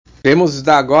Vamos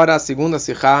estudar agora a segunda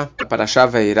Sihá da Parashá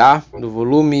Veirá, do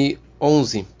volume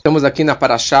 11. Estamos aqui na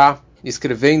Parashá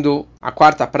descrevendo a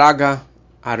quarta praga,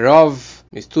 Arov,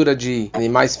 mistura de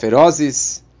animais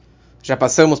ferozes. Já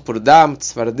passamos por Dam,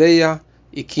 Tzvardeia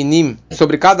e Kinim.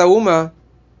 Sobre cada uma,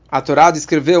 a Torá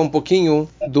descreveu um pouquinho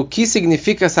do que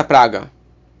significa essa praga.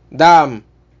 Dam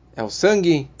é o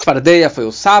sangue, Tzvardeia foi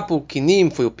o sapo, Kinim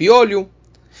foi o piolho,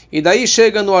 e daí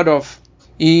chega no Arov.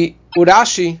 E o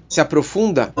Rashi se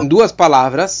aprofunda em duas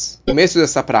palavras, no começo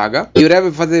dessa praga, e o Rebbe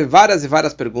vai fazer várias e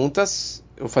várias perguntas.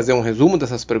 Eu vou fazer um resumo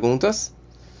dessas perguntas,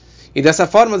 e dessa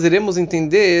forma iremos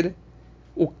entender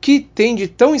o que tem de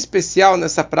tão especial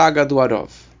nessa praga do Arov.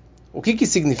 O que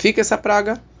significa essa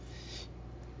praga?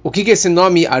 O que é esse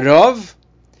nome Arov?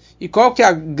 E qual que é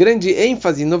a grande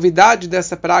ênfase, novidade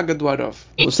dessa praga do Arov?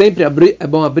 Sempre é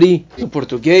bom abrir no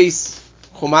português,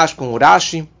 Humash com o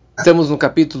Rashi. Estamos no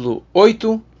capítulo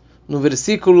 8, no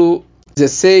versículo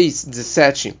 16,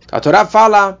 17. A Torá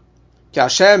fala que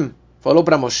Hashem falou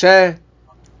para Moshe: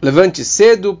 levante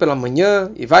cedo pela manhã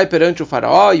e vai perante o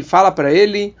faraó e fala para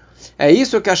ele, é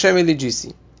isso que Hashem ele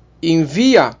disse: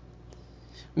 envia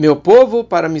meu povo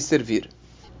para me servir.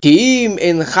 Kiim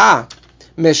encha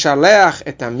meshaleach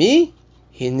etami,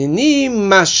 hineni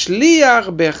mashliach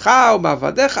becha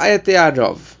umavadecha et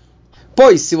Arov.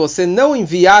 Pois se você não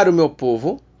enviar o meu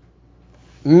povo,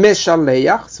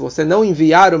 Meshaleach, se você não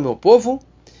enviar o meu povo,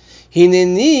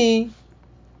 Hineni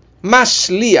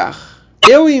Mashliach,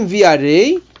 eu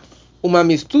enviarei uma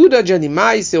mistura de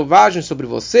animais selvagens sobre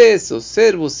você, seus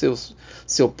servos,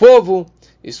 seu povo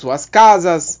e suas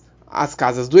casas, as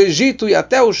casas do Egito e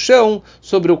até o chão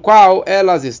sobre o qual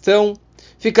elas estão,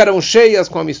 ficarão cheias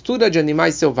com a mistura de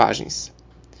animais selvagens.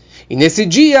 E nesse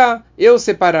dia eu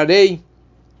separarei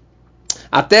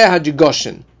a terra de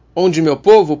Goshen, onde meu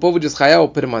povo, o povo de Israel,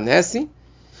 permanece,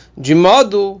 de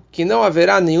modo que não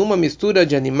haverá nenhuma mistura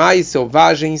de animais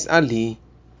selvagens ali.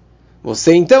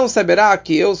 Você então saberá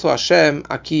que eu sou Hashem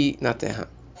aqui na terra.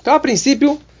 Então, a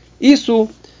princípio, isso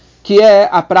que é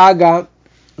a praga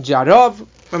de Arov,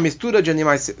 uma mistura de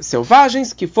animais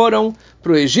selvagens que foram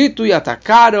para o Egito e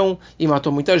atacaram e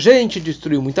matou muita gente,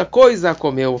 destruiu muita coisa,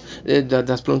 comeu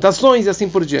das plantações e assim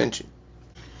por diante.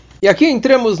 E aqui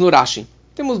entramos no Rashi.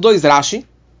 Temos dois Rashi.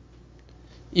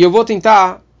 E eu vou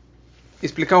tentar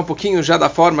explicar um pouquinho já da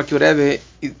forma que o Rebbe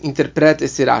interpreta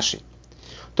esse Rashi.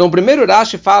 Então, o primeiro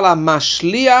Rashi fala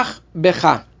Mashliach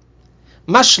Becha.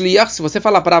 Mashliach, se você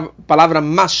fala a palavra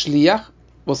Mashliach,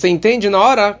 você entende na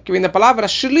hora que vem da palavra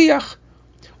Shliach,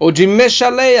 ou de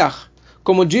Meshaleach,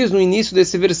 como diz no início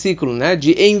desse versículo, né?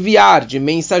 De enviar, de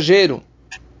mensageiro.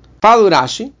 Fala o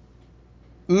Rashi,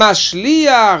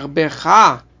 Mashliach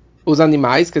Becha, os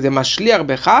animais, quer dizer, Mashliach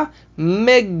Becha,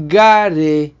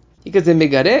 Megare. E quer dizer,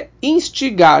 Megare,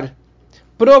 instigar,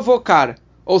 provocar.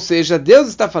 Ou seja, Deus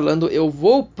está falando, eu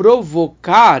vou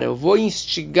provocar, eu vou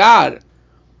instigar,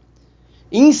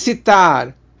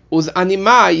 incitar os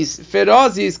animais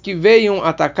ferozes que venham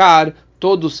atacar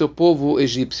todo o seu povo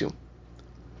egípcio.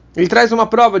 Ele traz uma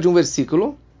prova de um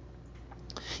versículo.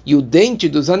 E o dente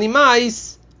dos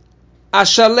animais,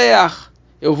 Ashaleach,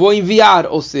 eu vou enviar,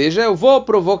 ou seja, eu vou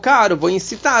provocar, eu vou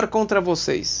incitar contra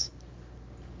vocês.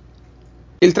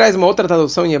 Ele traz uma outra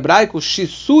tradução em hebraico,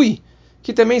 Shisui,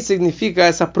 que também significa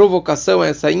essa provocação,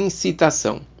 essa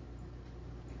incitação.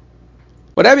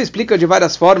 O Rebbe explica de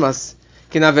várias formas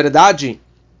que, na verdade,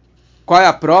 qual é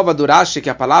a prova do Rashi, que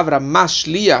a palavra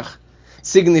Mashliach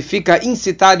significa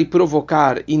incitar e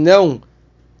provocar, e não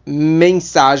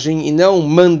mensagem, e não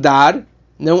mandar,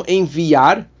 não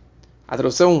enviar. A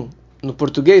tradução no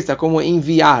português está como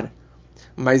enviar,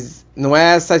 mas não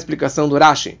é essa a explicação do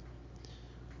Rashi.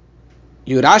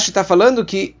 E o Rashi está falando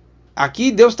que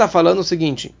aqui Deus está falando o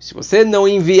seguinte: se você não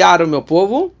enviar o meu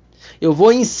povo, eu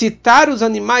vou incitar os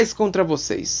animais contra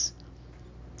vocês.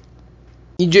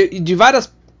 E de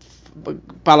várias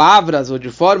palavras ou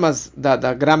de formas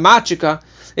da gramática,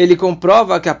 ele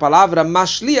comprova que a palavra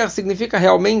Mashliach significa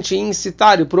realmente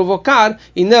incitar e provocar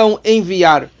e não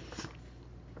enviar.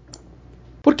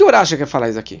 Por que o Rashi quer falar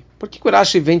isso aqui? Por que o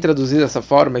Rashi vem traduzir dessa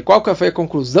forma? E qual foi a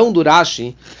conclusão do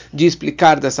Rashi de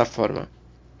explicar dessa forma?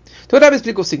 Então o Rebbe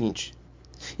explica o seguinte: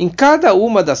 em cada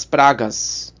uma das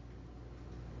pragas,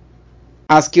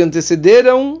 as que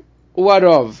antecederam o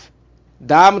Arov,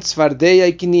 Dam, Tzvardeia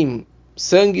e Kinim,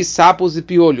 sangue, sapos e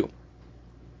piolho,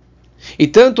 e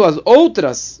tanto as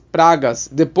outras pragas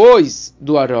depois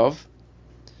do Arov,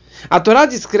 a Torá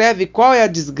descreve qual é a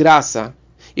desgraça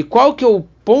e qual que é o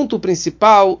ponto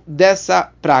principal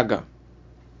dessa praga.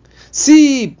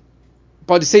 Se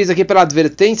pode ser isso aqui pela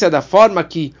advertência da forma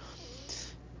que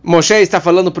Moshe está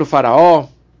falando para o faraó,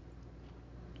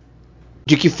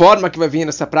 De que forma que vai vir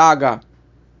essa praga?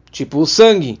 Tipo o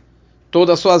sangue.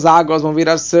 Todas as suas águas vão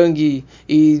virar sangue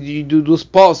dos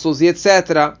poços e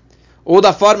etc. Ou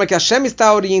da forma que Hashem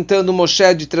está orientando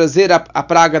Moshe de trazer a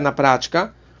praga na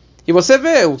prática. E você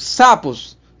vê os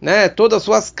sapos, né? Todas as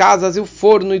suas casas e o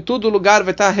forno e todo lugar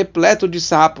vai estar repleto de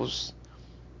sapos.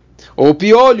 Ou o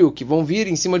piolho, que vão vir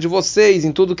em cima de vocês,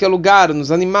 em tudo que é lugar,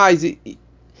 nos animais.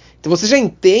 Então você já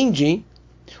entende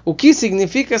o que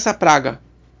significa essa praga.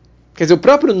 Quer dizer, o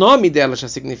próprio nome dela já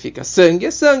significa sangue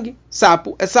é sangue,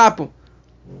 sapo é sapo.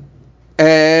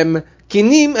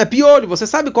 Quinim é piolho. Você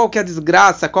sabe qual que é a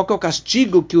desgraça, qual que é o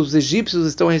castigo que os egípcios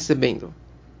estão recebendo.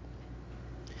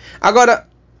 Agora,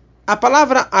 a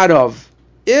palavra Arov.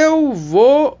 Eu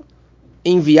vou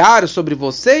enviar sobre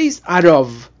vocês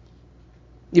Arov.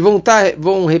 E vão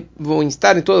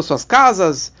estar em todas as suas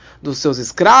casas, dos seus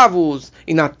escravos,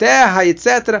 e na terra,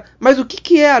 etc. Mas o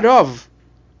que é Arov?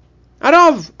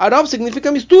 Arov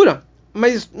significa mistura.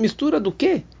 Mas mistura do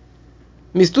quê?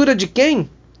 Mistura de quem?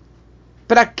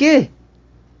 Para quê?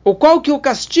 Ou qual que é o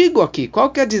castigo aqui? Qual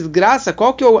que é a desgraça?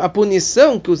 Qual que é a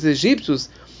punição que os egípcios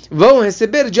vão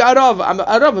receber de Arov?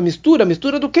 Arov, mistura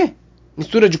do quê?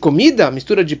 Mistura de comida?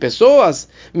 Mistura de pessoas?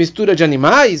 Mistura de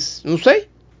animais? Não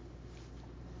sei.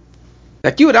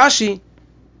 Aqui o Rashi,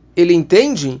 ele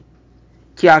entende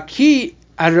que aqui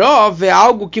Arov é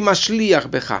algo que mashliach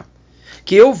becha.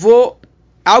 Que eu vou,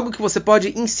 algo que você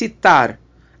pode incitar,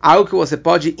 algo que você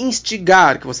pode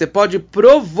instigar, que você pode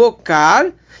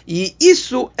provocar, e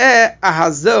isso é a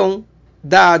razão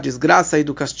da desgraça e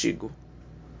do castigo.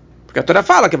 Porque a Torá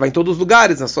fala que vai em todos os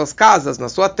lugares, nas suas casas, na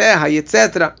sua terra e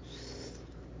etc.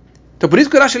 Então por isso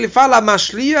que o Rashi ele fala,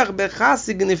 Mashliach becha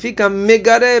significa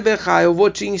megare becha, eu vou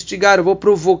te instigar, eu vou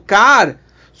provocar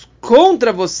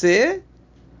contra você.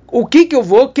 Quem que eu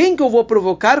vou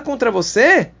provocar contra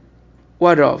você? O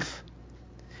Arov.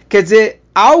 Quer dizer,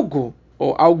 algo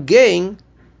ou alguém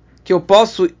que eu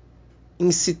posso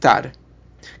incitar,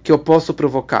 que eu posso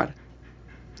provocar.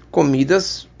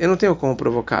 Comidas, eu não tenho como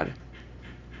provocar.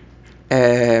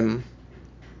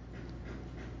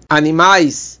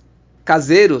 Animais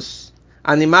caseiros,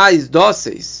 animais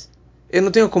dóceis, eu não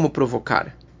tenho como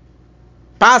provocar.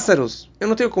 Pássaros, eu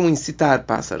não tenho como incitar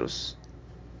pássaros.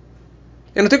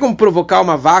 Eu não tenho como provocar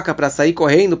uma vaca para sair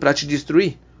correndo para te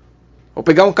destruir. Ou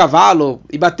pegar um cavalo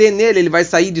e bater nele, ele vai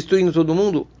sair destruindo todo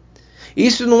mundo.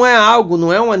 Isso não é algo,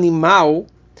 não é um animal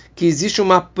que existe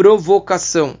uma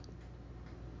provocação.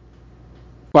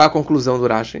 Qual é a conclusão do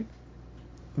Rashi?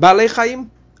 Balei Chaim,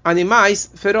 animais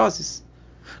ferozes.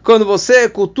 Quando você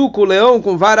cutuca o leão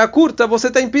com vara curta, você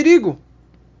está em perigo.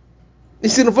 E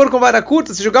se não for com vara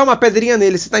curta, se jogar uma pedrinha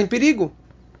nele, você está em perigo.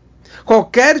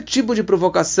 Qualquer tipo de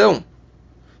provocação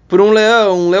por um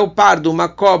leão, um leopardo, uma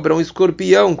cobra, um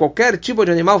escorpião, qualquer tipo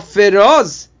de animal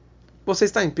feroz, você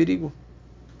está em perigo.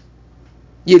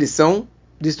 E eles são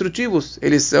destrutivos,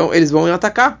 eles vão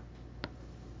atacar.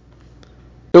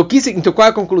 Então qual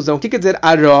é a conclusão? O que quer dizer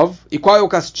Arov e qual é o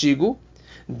castigo?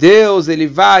 Deus ele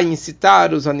vai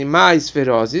incitar os animais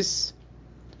ferozes,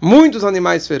 muitos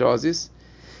animais ferozes.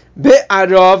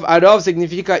 Be'arov, Arov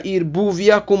significa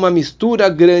irbúvia, com uma mistura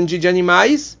grande de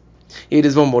animais.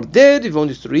 Eles vão morder e vão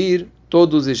destruir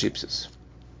todos os egípcios.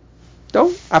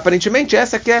 Então, aparentemente,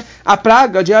 essa que é a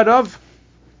praga de Arov.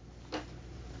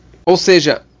 Ou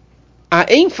seja,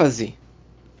 a ênfase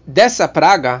dessa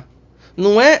praga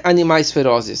não é animais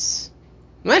ferozes.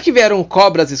 Não é que vieram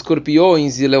cobras,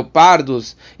 escorpiões e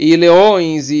leopardos e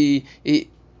leões e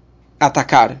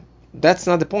atacar. That's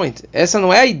not the point. Essa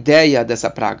não é a ideia dessa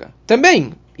praga.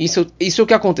 Também, isso é o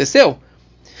que aconteceu.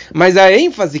 Mas a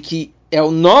ênfase que é o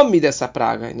nome dessa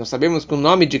praga, e nós sabemos que o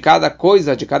nome de cada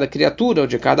coisa, de cada criatura ou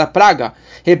de cada praga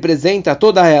representa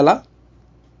toda ela.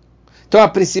 Então a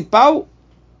principal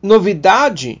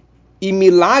novidade e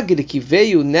milagre que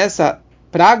veio nessa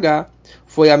praga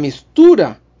foi a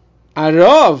mistura,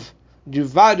 Arov, de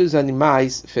vários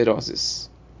animais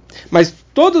ferozes. Mas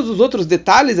todos os outros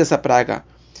detalhes dessa praga,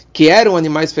 que eram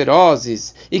animais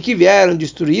ferozes e que vieram,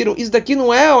 destruíram, isso daqui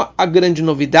não é a grande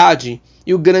novidade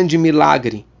e o grande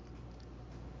milagre.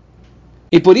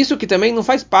 E por isso que também não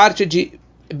faz parte de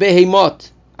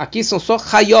Beheimot. Aqui são só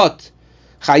Hayot.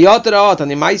 Hayot Raot,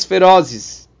 animais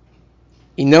ferozes.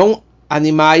 E não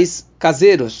animais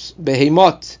caseiros,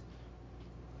 Beheimot.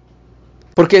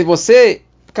 Porque você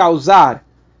causar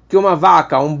que uma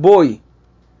vaca, um boi,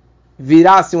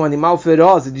 virasse um animal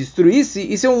feroz e destruísse,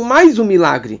 isso é mais um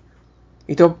milagre.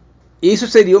 Então, isso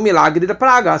seria o milagre da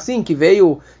praga, assim, que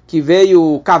veio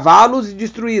cavalos e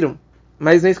destruíram.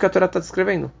 Mas não é isso que a Torá está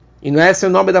descrevendo. E não é esse o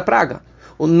nome da praga.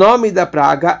 O nome da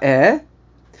praga é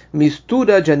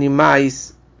mistura de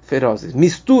animais ferozes.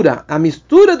 Mistura, a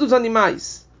mistura dos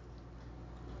animais.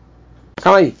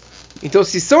 Calma aí. Então,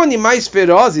 se são animais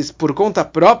ferozes por conta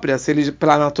própria, se eles,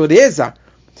 pela natureza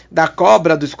da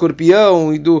cobra, do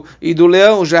escorpião e do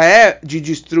leão já é de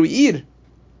destruir,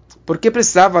 por que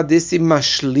precisava desse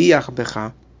mashliach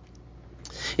bechá?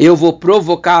 Eu vou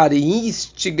provocar e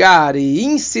instigar e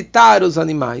incitar os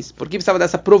animais. Por que precisava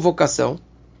dessa provocação?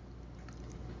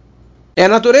 É a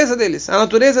natureza deles. A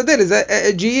natureza deles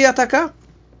é de ir atacar.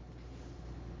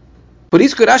 Por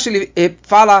isso que o Rashi ele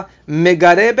fala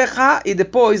megarebecha e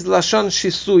depois lashon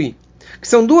shisui, que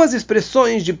são duas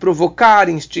expressões de provocar,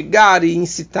 instigar e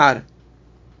incitar.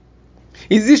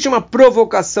 Existe uma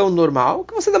provocação normal,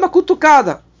 que você dá uma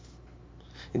cutucada.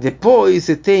 E depois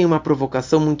você tem uma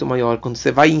provocação muito maior, quando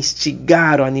você vai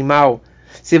instigar o animal,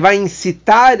 você vai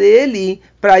incitar ele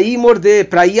para ir morder,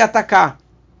 para ir atacar.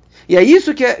 E é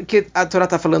isso que a Torá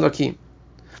está falando aqui.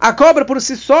 A cobra por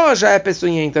si só já é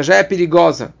peçonhenta, já é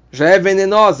perigosa, já é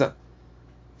venenosa.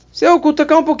 Se eu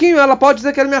cutucar um pouquinho, ela pode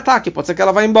dizer que ela me ataque, pode ser que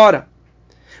ela vá embora.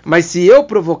 Mas se eu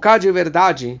provocar de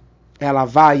verdade, ela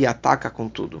vai e ataca com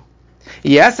tudo.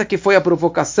 E essa que foi a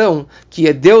provocação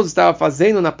que Deus estava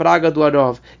fazendo na praga do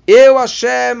Arov. Eu,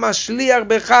 Hashem, Mashliach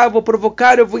Bechá, vou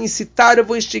provocar, eu vou incitar, eu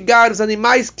vou instigar os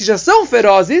animais que já são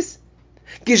ferozes,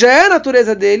 que já é a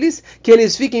natureza deles, que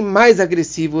eles fiquem mais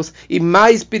agressivos e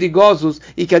mais perigosos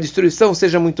e que a destruição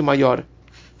seja muito maior.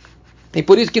 E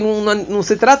por isso que não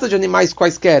se trata de animais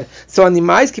quaisquer, são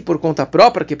animais que por conta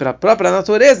própria, que pela própria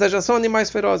natureza já são animais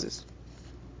ferozes.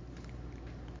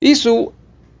 Isso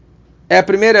é a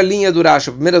primeira linha do Rashi,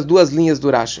 as primeiras duas linhas do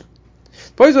Rashi.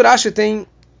 Depois o Rashi tem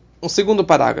um segundo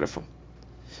parágrafo,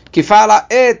 que fala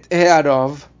et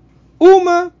hearov,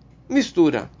 uma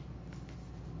mistura.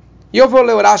 E eu vou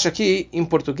ler o Rashi aqui em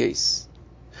português.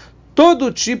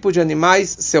 Todo tipo de animais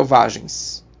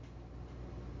selvagens.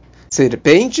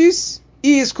 Serpentes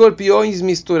e escorpiões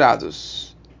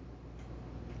misturados.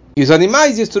 E os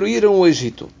animais destruíram o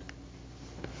Egito.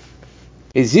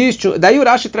 Daí o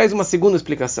Rashi traz uma segunda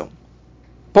explicação.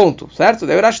 Ponto, certo?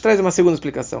 Daí o Rashi traz uma segunda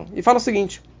explicação. E fala o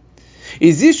seguinte.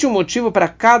 Existe um motivo para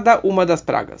cada uma das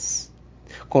pragas,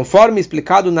 conforme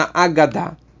explicado na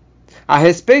Agadá, a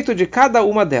respeito de cada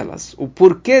uma delas, o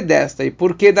porquê desta e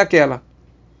porquê daquela.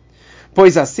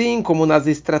 Pois assim como nas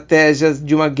estratégias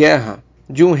de uma guerra,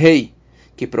 de um rei,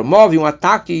 que promove um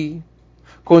ataque,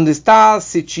 quando está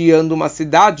sitiando uma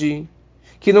cidade,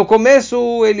 que no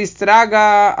começo ele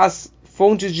estraga as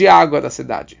fontes de água da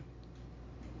cidade.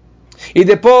 E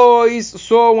depois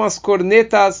soam as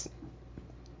cornetas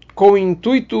com o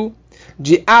intuito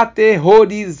de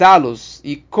aterrorizá-los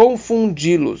e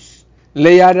confundi-los.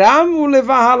 Leiaram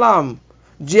levahalam,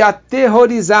 de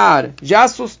aterrorizar, de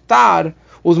assustar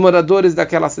os moradores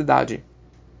daquela cidade.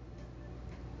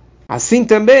 Assim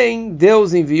também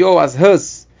Deus enviou as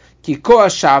rãs que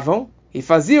coachavam e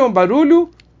faziam barulho,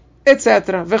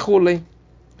 etc. Vechulei,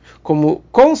 como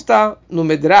consta no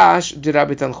Medrash de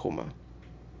Rabbi Tanhuma.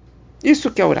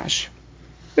 Isso que é o Rashi.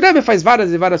 O Rebbe faz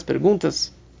várias e várias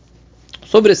perguntas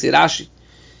sobre esse Rashi.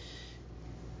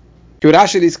 Que o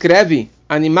Rashi ele escreve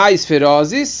animais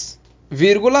ferozes,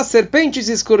 vírgula, serpentes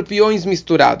e escorpiões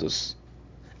misturados.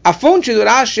 A fonte do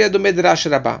Rashi é do Medrash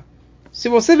Rabbah. Se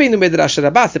você vem do Medrash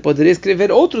Rabbah, você poderia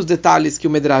escrever outros detalhes que o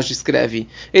Medrash escreve.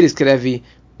 Ele escreve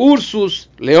ursos,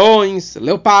 leões,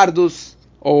 leopardos,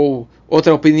 ou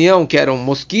outra opinião que eram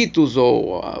mosquitos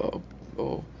ou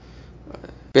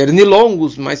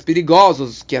pernilongos mais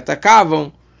perigosos que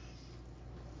atacavam.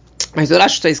 Mas o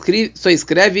Rashi só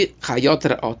escreve Hayot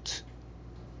Ra'ot.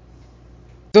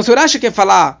 Então, se o Rashi quer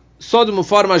falar só de uma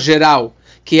forma geral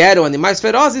que eram animais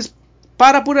ferozes,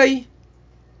 para por aí.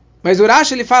 Mas o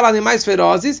Rashi ele fala animais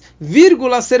ferozes,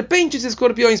 vírgula, serpentes e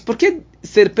escorpiões. Por que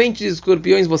serpentes e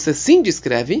escorpiões você sim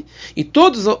descreve? E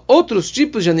todos os outros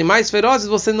tipos de animais ferozes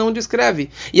você não descreve.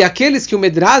 E aqueles que o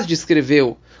Medrash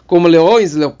descreveu, como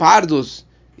leões, leopardos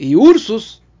e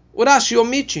ursos, o Rashi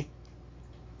omite.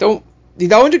 Então, e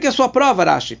da onde que é a sua prova,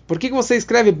 Rashi? Por que você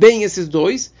escreve bem esses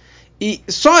dois? E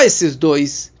só esses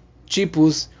dois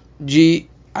tipos de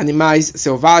animais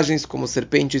selvagens, como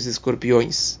serpentes e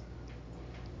escorpiões.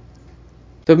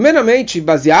 Então, primeiramente,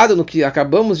 baseado no que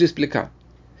acabamos de explicar,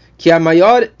 que a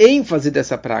maior ênfase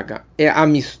dessa praga é a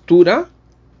mistura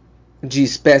de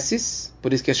espécies,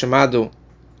 por isso que é chamado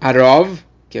Arov,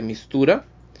 que é mistura.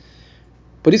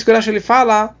 Por isso que o Rashi ele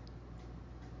fala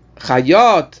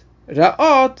Hayot,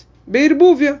 Ra'ot,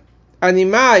 Beirbúvia,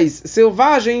 animais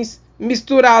selvagens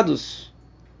misturados.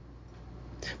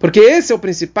 Porque esse é o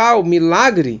principal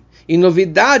milagre e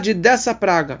novidade dessa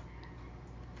praga.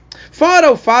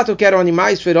 Fora o fato que eram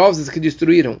animais ferozes que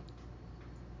destruíram.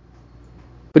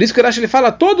 Por isso que o Rashi ele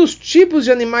fala todos os tipos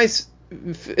de animais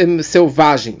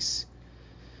selvagens.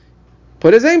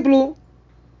 Por exemplo,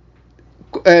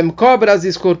 cobras e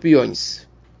escorpiões.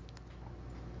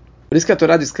 Por isso que a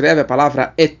Torá descreve a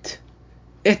palavra et.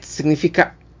 Et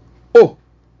significa ou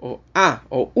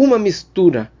uma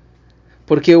mistura.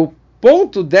 Porque o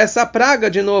ponto dessa praga,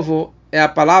 de novo, é a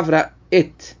palavra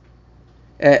et.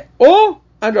 É o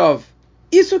arov.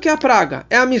 Isso que é a praga.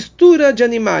 É a mistura de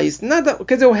animais. Nada,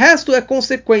 quer dizer, o resto é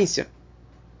consequência.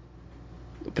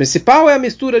 O principal é a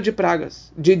mistura de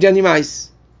pragas, de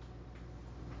animais.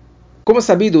 Como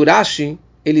sabido, o Rashi,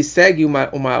 ele segue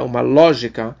uma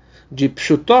lógica de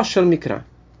Pshutó Shel Mikra,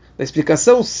 da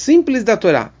explicação simples da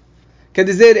Torá. Quer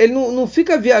dizer, ele não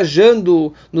fica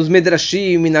viajando nos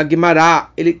Medrashim, na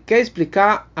Guimará. Ele quer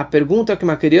explicar a pergunta que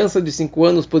uma criança de 5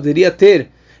 anos poderia ter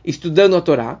estudando a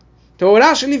Torá. Então o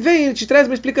Rashi, ele te traz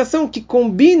uma explicação que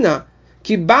combina,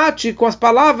 que bate com as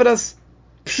palavras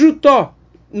Pshutó,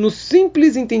 no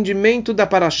simples entendimento da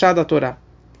Parashá da Torá.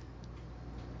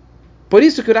 Por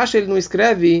isso que o Rashi ele não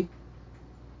escreve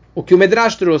o que o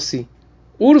Medrash trouxe,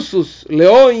 ursos,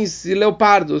 leões e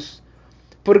leopardos.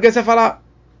 Porque você fala,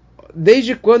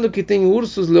 desde quando que tem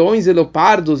ursos, leões e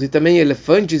leopardos, e também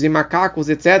elefantes e macacos,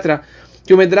 etc.,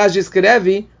 que o Medrash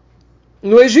escreve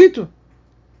no Egito?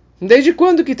 Desde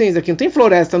quando que tem isso aqui? Não tem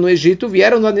floresta no Egito,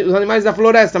 vieram os animais da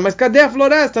floresta, mas cadê a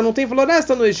floresta? Não tem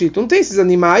floresta no Egito, não tem esses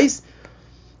animais.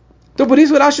 Então por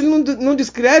isso o Rashi não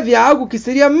descreve algo que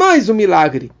seria mais um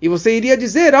milagre. E você iria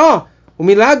dizer, o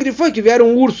milagre foi que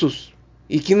vieram ursos,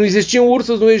 e que não existiam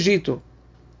ursos no Egito.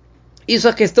 Isso é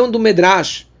a questão do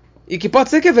Medrash. E que pode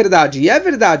ser que é verdade, e é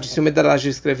verdade se o Medrash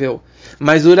escreveu.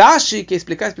 Mas o Rashi quer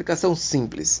explicar a explicação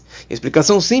simples. A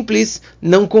explicação simples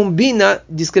não combina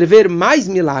de escrever mais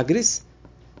milagres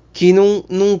que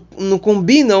não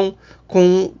combinam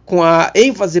com a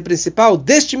ênfase principal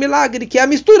deste milagre, que é a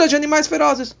mistura de animais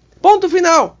ferozes. Ponto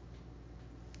final.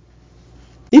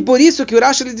 E por isso que o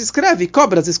Rashi ele descreve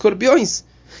cobras e escorpiões,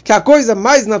 que a coisa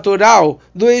mais natural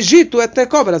do Egito é ter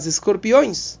cobras e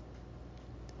escorpiões.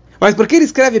 Mas porque ele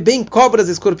escreve bem cobras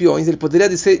e escorpiões, ele poderia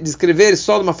descrever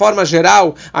só de uma forma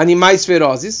geral animais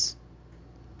ferozes?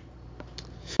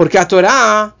 Porque a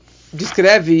Torá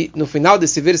descreve no final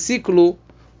desse versículo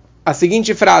a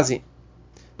seguinte frase: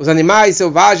 os animais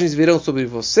selvagens virão sobre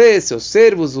você, seus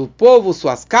servos, o povo,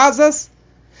 suas casas,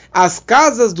 as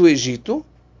casas do Egito,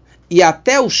 e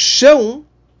até o chão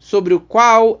sobre o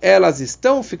qual elas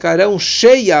estão ficarão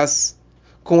cheias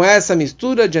com essa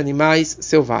mistura de animais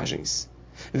selvagens.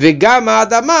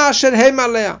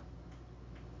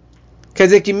 Quer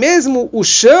dizer que mesmo o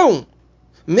chão,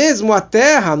 mesmo a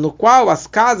terra no qual as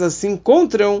casas se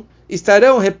encontram,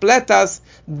 estarão repletas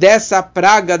dessa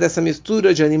praga, dessa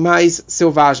mistura de animais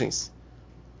selvagens.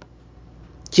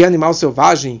 Que animal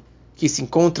selvagem que se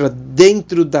encontra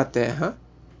dentro da terra?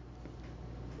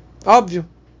 Óbvio,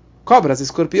 cobras e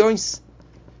escorpiões.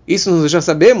 Isso nós já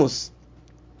sabemos.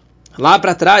 Lá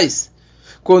para trás,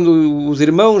 quando os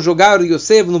irmãos jogaram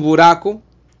Yosef no buraco,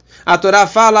 a Torá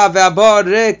fala,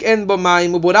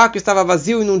 o buraco estava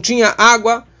vazio e não tinha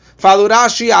água. Fala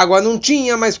Urashi, água não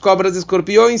tinha, mas cobras e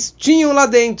escorpiões tinham lá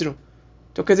dentro.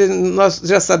 Então, quer dizer, nós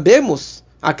já sabemos,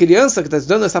 a criança que está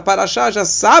estudando essa paraxá já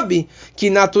sabe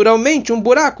que naturalmente um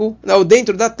buraco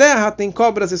dentro da terra tem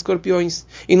cobras e escorpiões.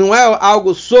 E não é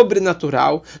algo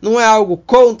sobrenatural, não é algo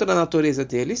contra a natureza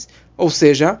deles. Ou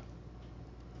seja,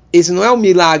 esse não é um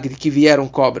milagre que vieram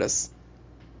cobras.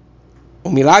 O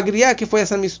milagre é que foi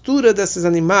essa mistura desses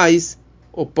animais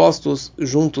opostos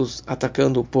juntos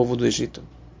atacando o povo do Egito.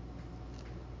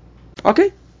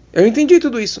 Ok? Eu entendi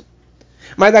tudo isso.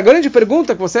 Mas a grande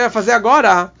pergunta que você vai fazer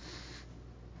agora: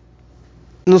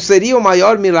 não seria o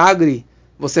maior milagre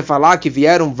você falar que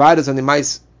vieram vários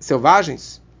animais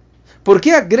selvagens?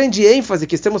 Porque a grande ênfase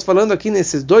que estamos falando aqui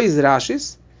nesses dois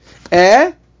rashis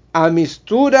é a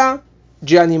mistura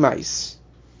de animais.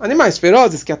 Animais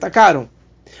ferozes que atacaram.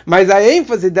 Mas a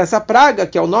ênfase dessa praga,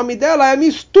 que é o nome dela, é a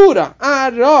mistura.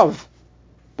 Arov.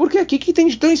 Porque aqui que tem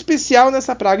de tão especial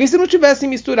nessa praga? E se não tivessem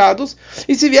misturados?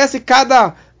 E se viesse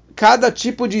cada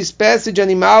tipo de espécie de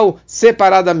animal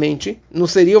separadamente? Não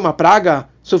seria uma praga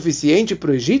suficiente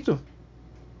para o Egito?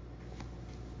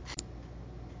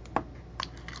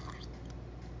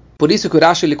 Por isso que o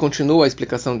Rashi ele continua a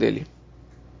explicação dele.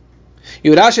 E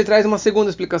o Rashi traz uma segunda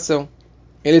explicação.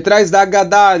 Ele traz da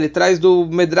Agadá, ele traz do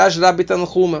Medrash Rabbi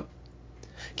Tanhuma,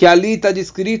 que ali está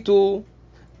descrito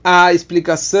a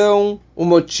explicação, o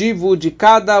motivo de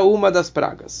cada uma das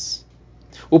pragas.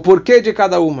 O porquê de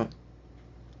cada uma.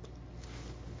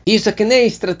 Isso é que nem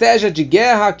estratégia de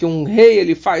guerra que um rei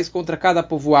ele faz contra cada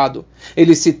povoado.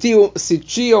 Ele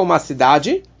sitia uma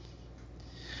cidade,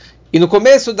 E no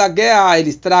começo da guerra ele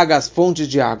estraga as fontes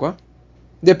de água.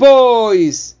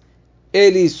 Depois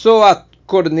ele soa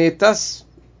cornetas,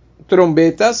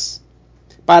 trombetas,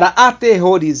 para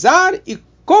aterrorizar e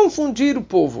confundir o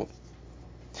povo.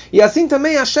 E assim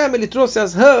também Hashem ele trouxe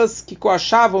as rãs que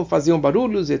coachavam, faziam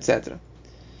barulhos, etc.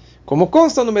 Como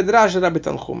consta no Medrash Rabbi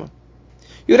Tanhuma.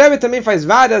 E o Rebbe também faz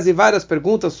várias e várias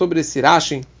perguntas sobre esse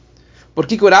Rashi. Por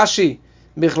que o Rashi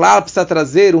Bichlal precisa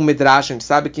trazer um Medrash? A gente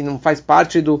sabe que não faz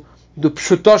parte do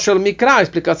Pshuto Shel Mikra, a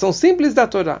explicação simples da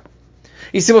Torá.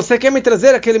 E se você quer me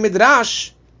trazer aquele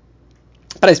Medrash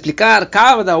para explicar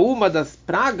cada uma das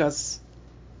pragas,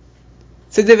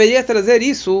 você deveria trazer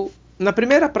isso na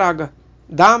primeira praga,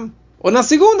 Dam, ou na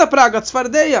segunda praga,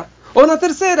 Tzfardeia, ou na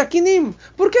terceira, Kinim.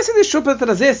 Por que você deixou para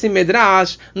trazer esse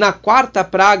Medrash na quarta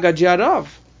praga de Arov?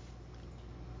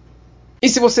 E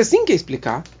se você sim quer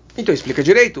explicar, então explica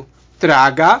direito.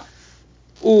 Traga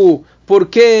o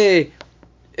porquê,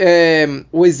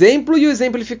 o exemplo e o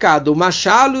exemplificado, o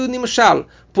machal e o nimshal.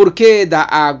 Porquê da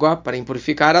água para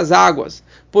impurificar as águas?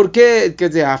 Porquê, quer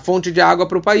dizer, a fonte de água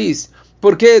para o país?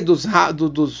 Porquê dos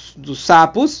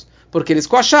sapos? Porque eles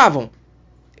coachavam.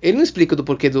 Ele não explica do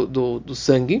porquê do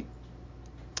sangue.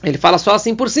 Ele fala só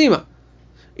assim por cima.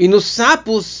 E nos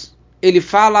sapos ele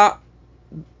fala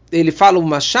o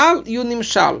machal e o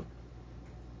nimshal.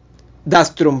 Das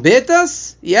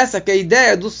trombetas, e essa que é a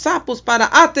ideia dos sapos para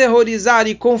aterrorizar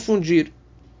e confundir.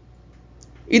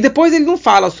 E depois ele não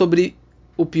fala sobre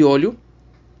o piolho,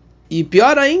 e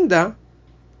pior ainda,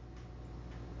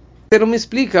 ele não me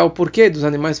explica o porquê dos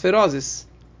animais ferozes.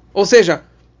 Ou seja,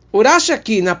 o Rashi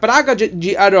aqui, na praga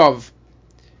de Arov,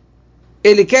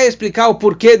 ele quer explicar o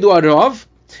porquê do Arov,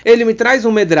 ele me traz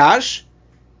um Medrash,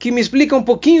 que me explica um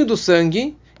pouquinho do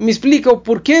sangue, me explica o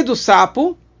porquê do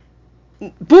sapo,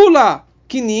 pula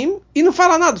Kinim e não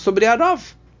fala nada sobre Arov.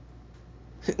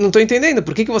 Não estou entendendo.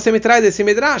 Por que você me traz esse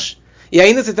Medrash? E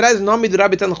ainda você traz o nome do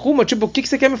Rabbi Tanhuma. Tipo, o que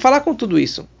você quer me falar com tudo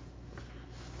isso?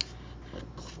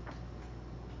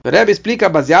 O Rebbe explica,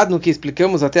 baseado no que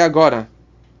explicamos até agora,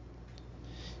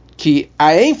 que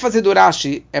a ênfase do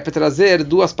Rashi é para trazer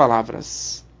duas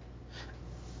palavras: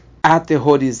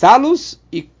 aterrorizá-los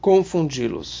e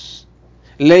confundi-los.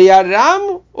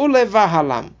 Leyaram ou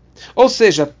levahalam. Ou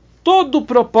seja, todo o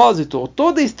propósito,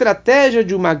 toda a estratégia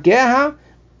de uma guerra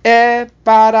é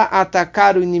para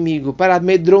atacar o inimigo, para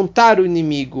amedrontar o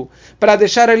inimigo, para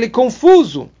deixar ele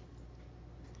confuso.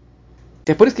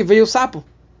 É por isso que veio o sapo.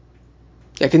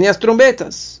 É que nem as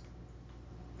trombetas.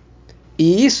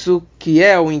 E isso que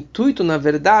é o intuito, na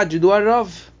verdade, do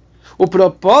Arov. O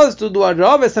propósito do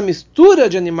Arov, essa mistura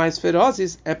de animais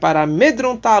ferozes, é para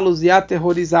amedrontá-los e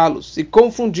aterrorizá-los e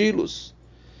confundi-los.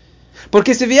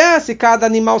 Porque se viesse cada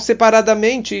animal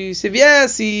separadamente, se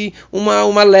viesse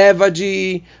uma leva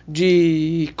de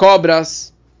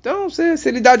cobras, então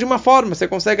você lhe dá de uma forma, você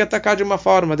consegue atacar de uma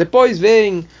forma. Depois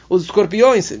vem os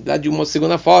escorpiões, você dá de uma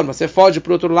segunda forma, você foge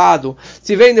para o outro lado.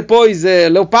 Se vem depois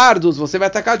leopardos, você vai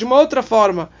atacar de uma outra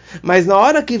forma. Mas na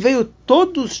hora que veio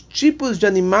todos os tipos de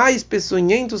animais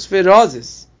peçonhentos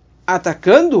ferozes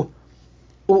atacando,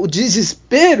 o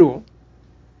desespero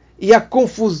e a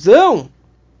confusão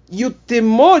e o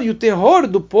temor e o terror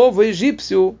do povo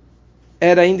egípcio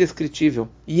era indescritível.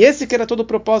 E esse que era todo o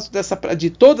propósito de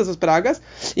todas as pragas,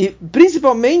 e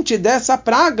principalmente dessa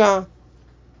praga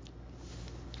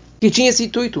que tinha esse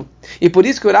intuito. E por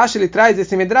isso que o Rashi ele traz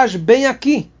esse Medrash bem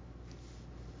aqui,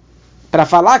 para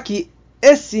falar que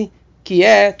esse que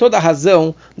é toda a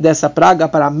razão dessa praga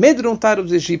para amedrontar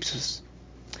os egípcios.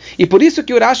 E por isso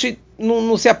que o Rashi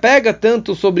não se apega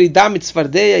tanto sobre Dam,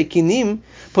 Tzfardeia e Kinim,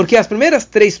 porque as primeiras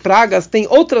três pragas têm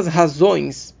outras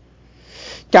razões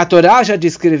que a Torá já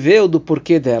descreveu do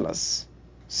porquê delas.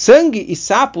 Sangue e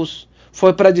sapos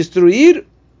foi para destruir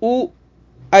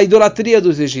a idolatria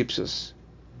dos egípcios.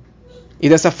 E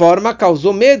dessa forma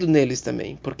causou medo neles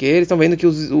também, porque eles estão vendo que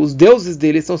os deuses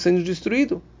deles estão sendo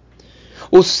destruídos.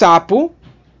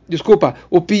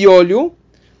 O piolho,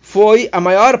 foi a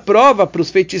maior prova para os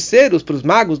feiticeiros, para os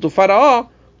magos do faraó,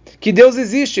 que Deus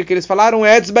existe, que eles falaram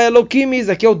Etzba Elohim,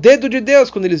 isso aqui é o dedo de Deus,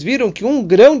 quando eles viram que um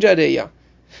grão de areia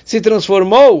se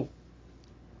transformou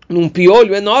num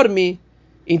piolho enorme,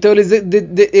 então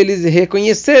eles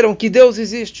reconheceram que Deus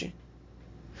existe.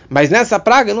 Mas nessa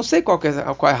praga, eu não sei qual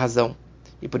é a razão.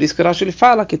 E por isso que o Rashi ele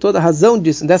fala que toda a razão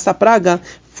dessa praga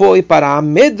foi para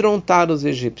amedrontar os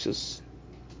egípcios.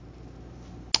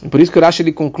 Por isso que o Rashi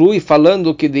ele conclui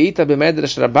falando que deita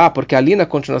bemedrash rabá, porque ali na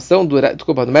continuação do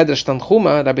Medrash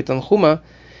Tanhuma, Rabbi Tanhuma,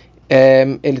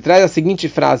 ele traz a seguinte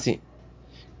frase,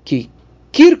 que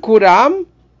kirkuram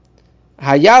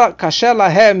hayal kasher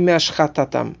lahem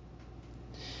meashchatatam.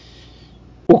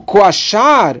 O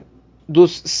coachar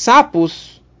dos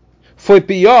sapos foi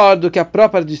pior do que a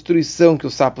própria destruição que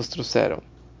os sapos trouxeram.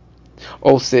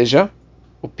 Ou seja,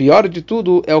 o pior de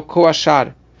tudo é o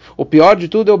coachar. O pior de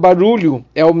tudo é o barulho,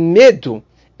 é o medo,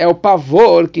 é o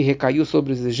pavor que recaiu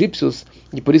sobre os egípcios.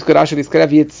 E por isso que o Rashi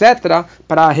escreve etc.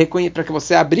 para que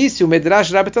você abrisse o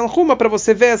Medrash Rabbi Tanhuma para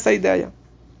você ver essa ideia.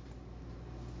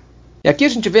 E aqui a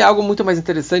gente vê algo muito mais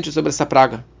interessante sobre essa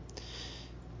praga.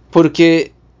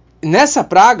 Porque nessa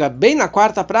praga, bem na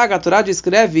quarta praga, a Torá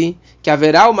descreve que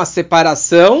haverá uma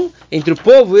separação entre o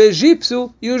povo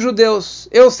egípcio e os judeus.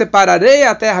 Eu separarei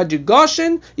a terra de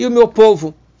Goshen e o meu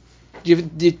povo,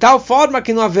 de tal forma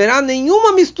que não haverá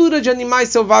nenhuma mistura de animais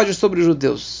selvagens sobre os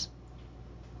judeus.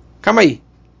 Calma aí.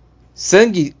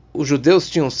 Sangue, os judeus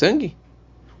tinham sangue?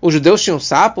 Os judeus tinham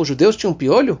sapo? Os judeus tinham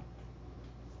piolho?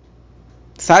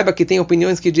 Saiba que tem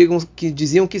opiniões que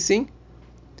diziam que sim.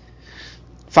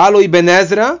 Fala o Ibn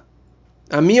Ezra,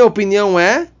 a minha opinião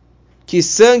é que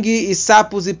sangue e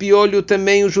sapos e piolho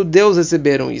também os judeus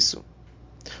receberam isso.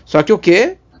 Só que o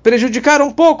quê? Prejudicaram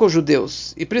um pouco os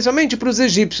judeus, e principalmente para os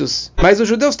egípcios. Mas os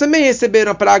judeus também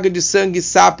receberam a praga de sangue,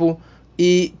 sapo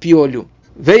e piolho.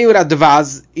 Vem o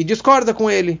Radvaz e discorda com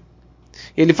ele.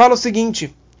 Ele fala o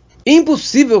seguinte: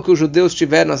 impossível que os judeus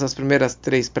tiveram essas primeiras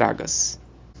 3 pragas.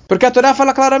 Porque a Torá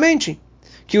fala claramente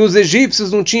que os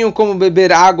egípcios não tinham como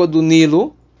beber água do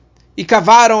Nilo e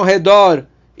cavaram ao redor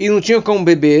e não tinham como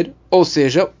beber. Ou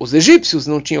seja, os egípcios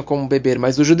não tinham como beber,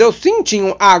 mas os judeus sim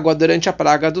tinham água durante a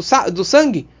praga do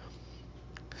sangue.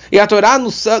 E a Torá,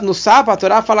 no sapo, a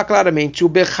Torá fala claramente: o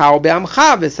bechal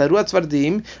be'amcha vesaru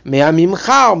atzvardim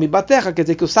me'amimcha mibatecha, quer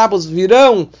dizer que os sapos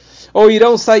virão ou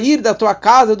irão sair da tua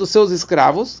casa dos seus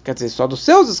escravos, quer dizer, só dos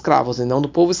seus escravos e não do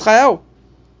povo Israel.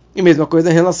 E mesma coisa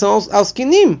em relação aos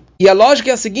quinim. E a lógica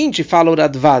é a seguinte, fala o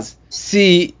Radvaz: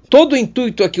 se todo o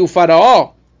intuito é que o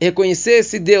faraó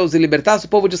reconhecesse Deus e libertasse o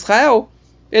povo de Israel,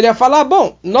 ele ia falar: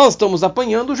 bom, nós estamos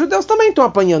apanhando, os judeus também estão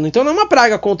apanhando, então não é uma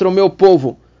praga contra o meu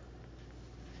povo.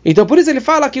 Então por isso ele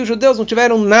fala que os judeus não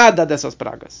tiveram nada dessas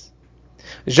pragas.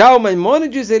 Já o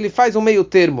Maimônides, ele faz um meio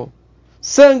termo.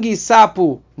 Sangue e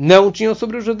sapo não tinham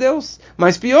sobre os judeus,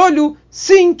 mas piolho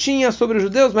sim tinha sobre os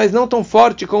judeus, mas não tão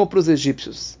forte como para os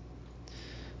egípcios.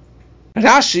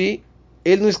 Rashi,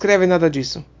 ele não escreve nada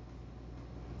disso.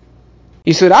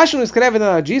 E se o Rashi não escreve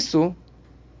nada disso,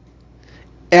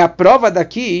 é a prova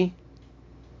daqui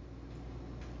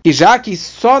que já que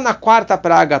só na quarta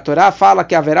praga a Torá fala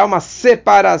que haverá uma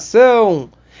separação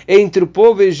entre o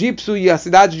povo egípcio e a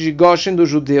cidade de Goshen dos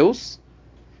judeus,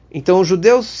 então os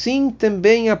judeus sim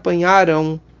também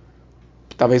apanharam,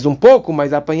 talvez um pouco,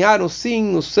 mas apanharam sim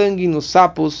no sangue, nos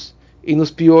sapos e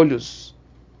nos piolhos.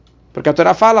 Porque a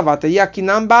Torá fala: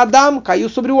 Vatayakinam ba'adam, caiu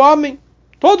sobre o homem,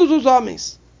 todos os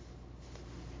homens.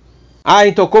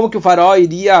 Então como que o faraó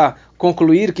iria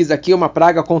concluir que isso aqui é uma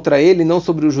praga contra ele, não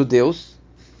sobre os judeus?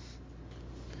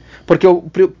 Porque o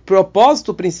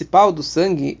propósito principal do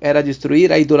sangue era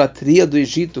destruir a idolatria do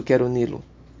Egito, que era o Nilo.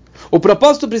 O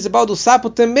propósito principal do sapo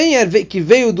também, que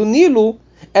veio do Nilo,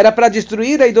 era para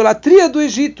destruir a idolatria do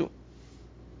Egito.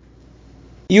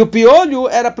 E o piolho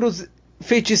era para os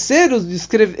feiticeiros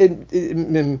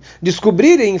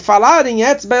descobrirem, falarem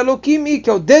Etzba Elohim, que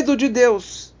é o dedo de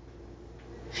Deus.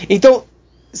 Então,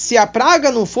 se a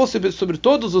praga não fosse sobre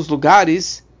todos os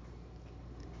lugares,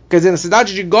 quer dizer, na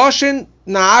cidade de Goshen,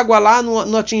 na água lá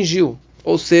não atingiu.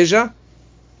 Ou seja,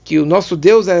 que o nosso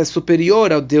Deus é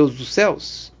superior ao Deus dos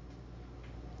céus.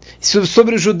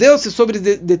 Sobre os judeus, se sobre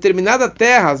determinadas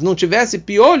terras não tivesse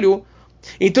piolho,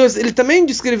 então eles também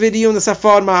descreveriam dessa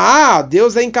forma: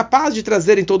 Deus é incapaz de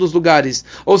trazer em todos os lugares.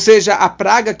 Ou seja, a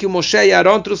praga que o Moshe e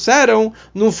Aaron trouxeram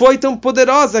não foi tão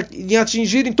poderosa em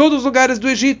atingir em todos os lugares do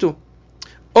Egito.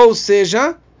 Ou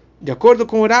seja, de acordo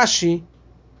com o Rashi,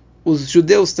 os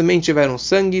judeus também tiveram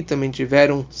sangue, também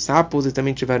tiveram sapos e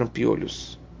também tiveram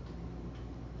piolhos.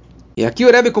 E aqui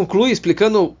o Rebbe conclui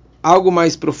explicando algo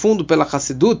mais profundo pela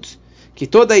Hassidut, que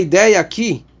toda a ideia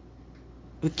aqui,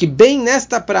 que bem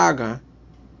nesta praga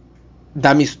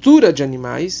da mistura de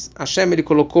animais, Hashem ele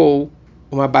colocou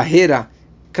uma barreira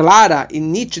clara e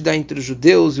nítida entre os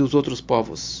judeus e os outros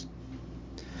povos.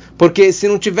 Porque se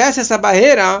não tivesse essa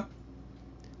barreira,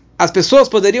 as pessoas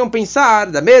poderiam pensar,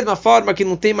 da mesma forma que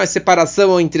não tem mais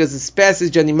separação entre as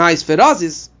espécies de animais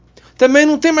ferozes, também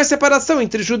não tem mais separação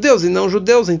entre judeus e não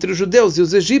judeus, entre os judeus e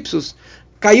os egípcios.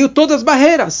 Caiu todas as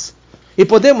barreiras. E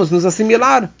podemos nos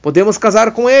assimilar, podemos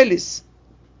casar com eles.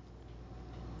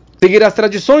 Seguir as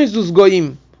tradições dos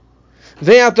goim.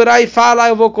 Vem a Torá e fala: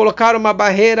 eu vou colocar uma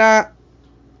barreira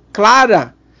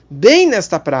clara, bem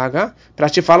nesta praga, para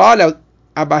te falar: olha,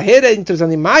 a barreira entre os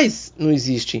animais não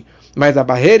existe, mas a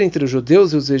barreira entre os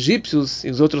judeus e os egípcios e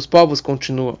os outros povos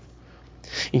continua.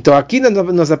 Então aqui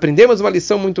nós aprendemos uma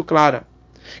lição muito clara,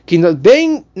 que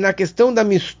bem na questão da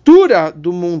mistura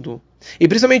do mundo, e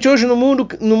principalmente hoje no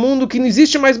mundo que não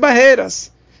existe mais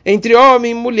barreiras, entre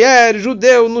homem, mulher,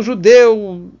 judeu, no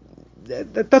judeu,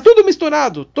 está tudo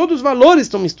misturado, todos os valores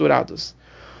estão misturados.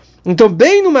 Então,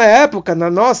 bem numa época,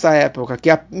 na nossa época, que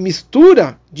a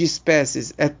mistura de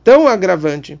espécies é tão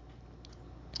agravante,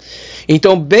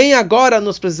 então bem agora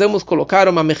nós precisamos colocar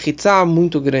uma mechitzá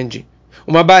muito grande,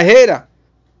 uma barreira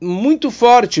muito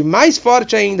forte, mais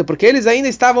forte ainda, porque eles ainda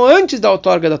estavam antes da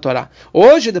outorga da Torá.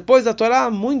 Hoje, depois da Torá,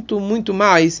 muito, muito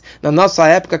mais, na nossa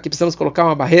época, que precisamos colocar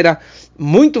uma barreira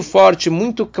muito forte,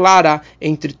 muito clara,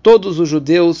 entre todos os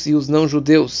judeus e os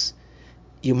não-judeus.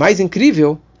 E o mais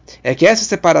incrível é que essa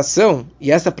separação e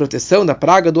essa proteção da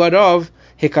praga do Arov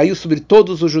recaiu sobre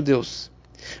todos os judeus.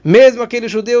 Mesmo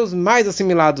aqueles judeus mais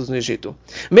assimilados no Egito.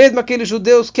 Mesmo aqueles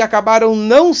judeus que acabaram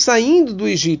não saindo do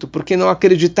Egito porque não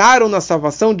acreditaram na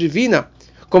salvação divina,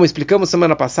 como explicamos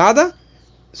semana passada,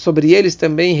 sobre eles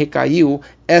também recaiu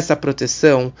essa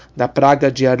proteção da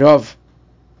praga de Arov.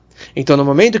 Então, no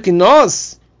momento que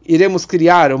nós iremos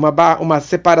criar uma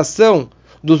separação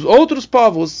dos outros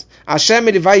povos, Hashem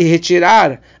ele vai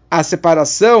retirar a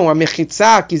separação, a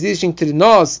mechitzá que existe entre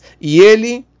nós e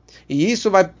ele, e isso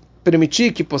vai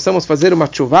permitir que possamos fazer uma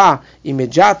tshuvá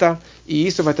imediata, e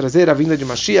isso vai trazer a vinda de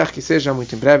Mashiach, que seja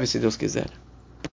muito em breve, se Deus quiser.